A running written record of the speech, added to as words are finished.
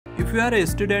If you are a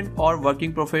student or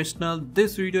working professional,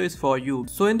 this video is for you.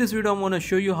 So in this video I'm going to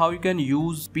show you how you can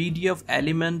use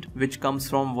PDFelement which comes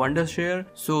from Wondershare.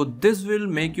 So this will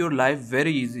make your life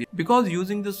very easy because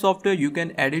using this software you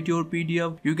can edit your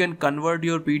PDF, you can convert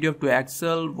your PDF to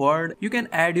Excel, Word, you can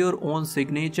add your own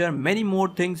signature, many more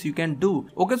things you can do.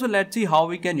 Okay, so let's see how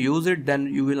we can use it, then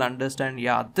you will understand,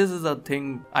 yeah, this is a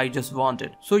thing I just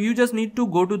wanted. So you just need to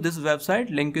go to this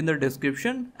website, link in the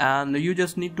description, and you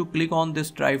just need to click on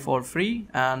this try for free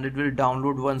and it will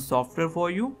download one software for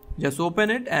you. Just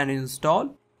open it and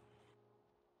install.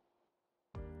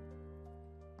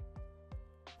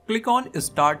 Click on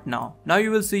start now. Now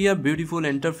you will see a beautiful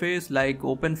interface like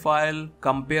open file,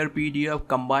 compare PDF,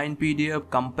 combine PDF,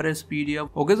 compress PDF.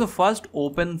 Okay, so first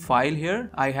open file here.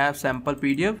 I have sample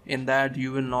PDF. In that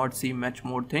you will not see much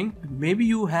more thing. Maybe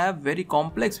you have very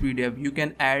complex PDF. You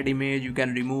can add image, you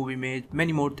can remove image,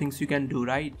 many more things you can do,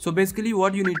 right? So basically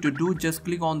what you need to do, just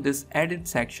click on this edit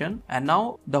section and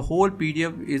now the whole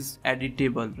PDF is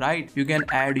editable, right? You can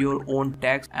add your own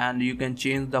text and you can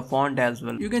change the font as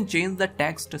well. You can change the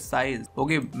text size,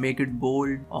 okay, make it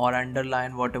bold or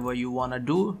underline, whatever you wanna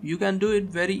do. You can do it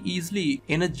very easily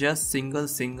in a just single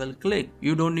click.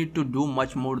 You don't need to do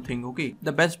much more thing. Okay,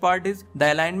 the best part is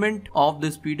the alignment of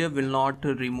this PDF will not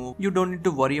remove. You don't need to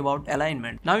worry about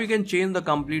alignment. Now you can change the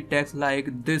complete text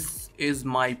like this is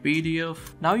my PDF.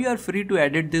 Now you are free to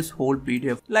edit this whole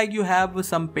PDF. Like you have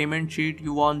some payment sheet,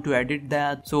 you want to edit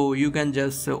that, so you can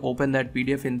just open that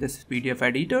PDF in this PDF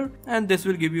editor and this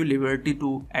will give you liberty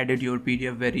to edit your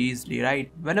PDF very easily,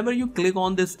 right? Whenever you click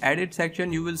on this edit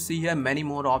section, you will see here many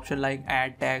more options like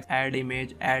add text, add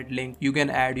image, add link. You can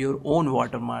add your own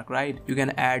watermark, right? You can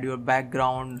add your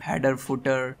background, header,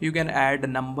 footer. You can add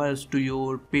numbers to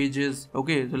your pages.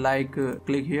 Okay, so like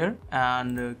click here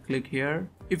and click here.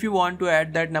 If you want to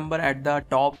add that number at the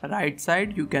top right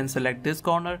side, you can select this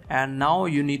corner and now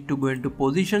you need to go into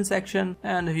position section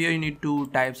and here you need to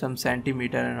type some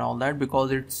centimeter and all that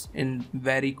because it's in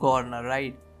very corner,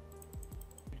 right?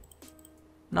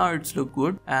 Now it's look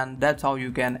good and that's how you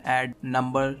can add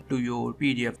number to your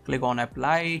PDF. Click on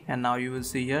apply and now you will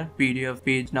see here PDF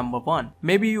page number 1.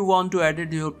 Maybe you want to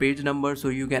edit your page number, so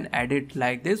you can edit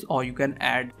like this or you can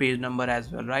add page number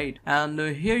as well, right? And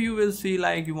here you will see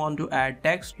like you want to add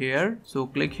text here, so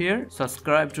click here,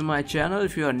 subscribe to my channel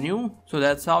if you are new. So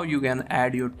that's how you can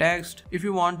add your text. If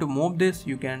you want to move this,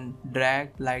 you can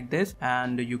drag like this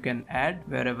and you can add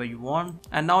wherever you want.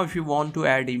 And now if you want to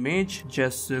add image,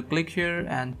 just click here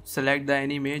and select the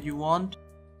any image you want.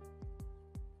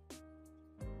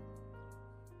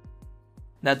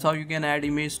 That's how you can add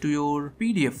image to your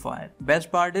PDF file.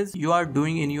 Best part is you are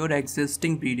doing in your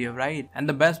existing PDF, right? And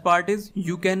the best part is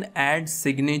you can add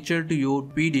signature to your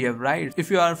PDF, right?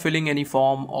 If you are filling any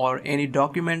form or any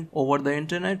document over the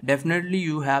internet, definitely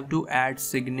you have to add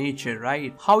signature,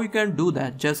 right? How you can do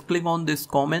that? Just click on this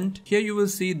comment. Here you will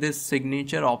see this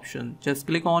signature option. Just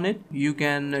click on it. You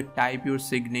can type your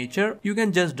signature. You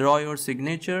can just draw your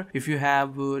signature if you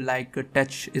have like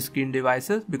touch screen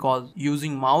devices, because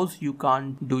using mouse you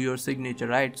can't do your signature,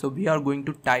 right? So we are going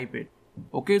to type it.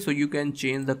 Okay, so you can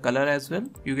change the color as well.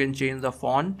 You can change the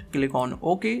font. Click on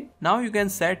OK. Now you can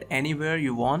set anywhere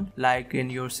you want, like in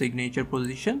your signature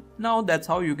position. Now that's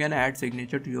how you can add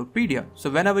signature to your PDF. So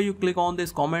whenever you click on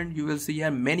this comment, you will see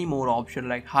here many more options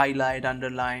like highlight,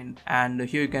 underline, and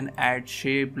here you can add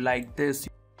shape like this.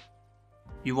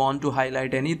 You want to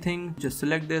highlight anything, just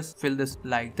select this, fill this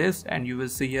like this, and you will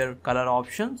see here color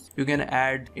options. You can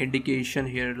add indication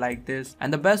here like this,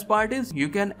 and the best part is you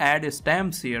can add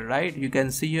stamps here, right? You can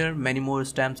see here many more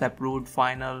stamps, approved,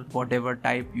 final, whatever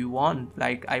type you want.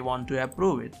 Like I want to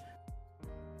approve it.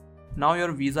 Now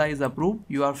your visa is approved,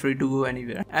 you are free to go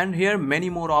anywhere. And here many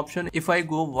more options. If I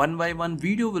go one by one,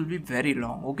 video will be very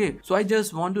long. Okay, so I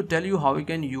just want to tell you how you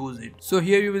can use it. So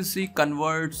here you will see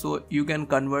convert, so you can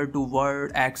convert to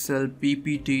Word, Excel,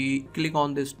 PPT. Click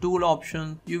on this tool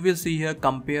option. You will see here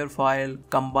compare file,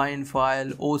 combine file,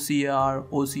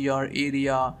 OCR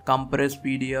area, compress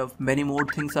PDF. Many more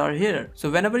things are here. So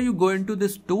whenever you go into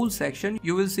this tool section,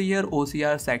 you will see here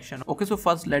OCR section. Okay, so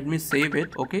first let me save it.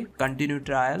 Okay, continue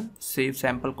trial. Save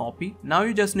sample copy. Now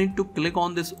you just need to click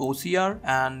on this OCR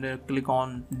and click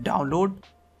on download.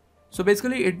 So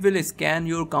basically it will scan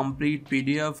your complete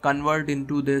PDF, convert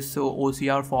into this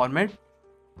OCR format.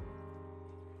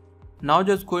 Now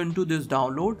just go into this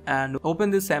download and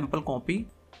open this sample copy.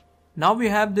 Now we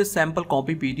have this sample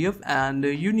copy PDF and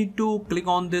you need to click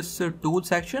on this tool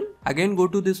section. Again go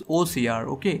to this OCR,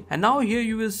 okay, and now here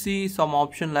you will see some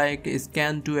option like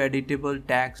scan to editable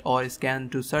text or scan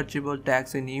to searchable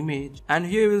text in image, and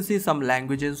here you will see some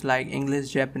languages like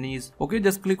English, Japanese. Okay,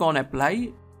 just click on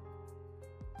apply.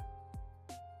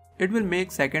 it will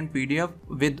make second PDF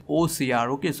with OCR.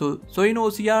 Okay, so in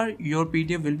OCR your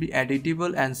PDF will be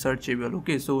editable and searchable.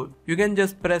 Okay, so you can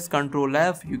just press Ctrl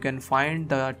F, you can find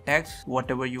the text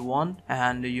whatever you want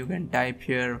and you can type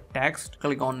here text,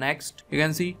 click on next, you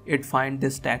can see it find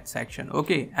this text section.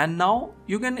 Okay, and now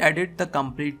you can edit the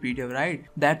complete PDF, right?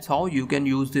 That's how you can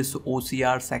use this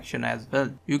OCR section as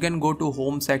well. You can go to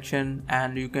home section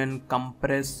and you can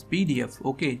compress PDF.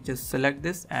 Okay, just select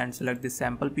this and select this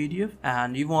sample PDF,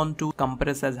 and you want to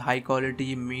compress as high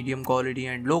quality, medium quality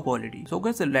and low quality. So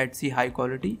guys, let's see high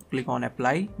quality, click on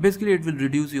apply. Basically it will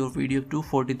reduce your PDF to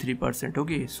 43%.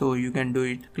 Okay, so you can do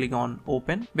it, click on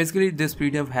open. Basically this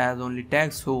PDF has only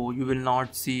text, so you will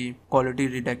not see quality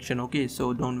reduction. Okay,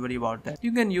 so don't worry about that.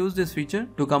 You can use this feature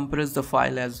to compress the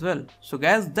file as well. So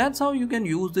guys, that's how you can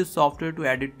use this software to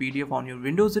edit PDF on your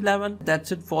Windows 11.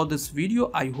 That's it for this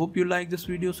video. I hope you like this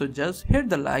video, so just hit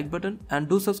the like button and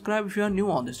do subscribe if you are new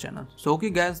on this channel. So okay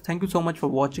guys, thank you so much for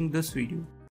watching this video.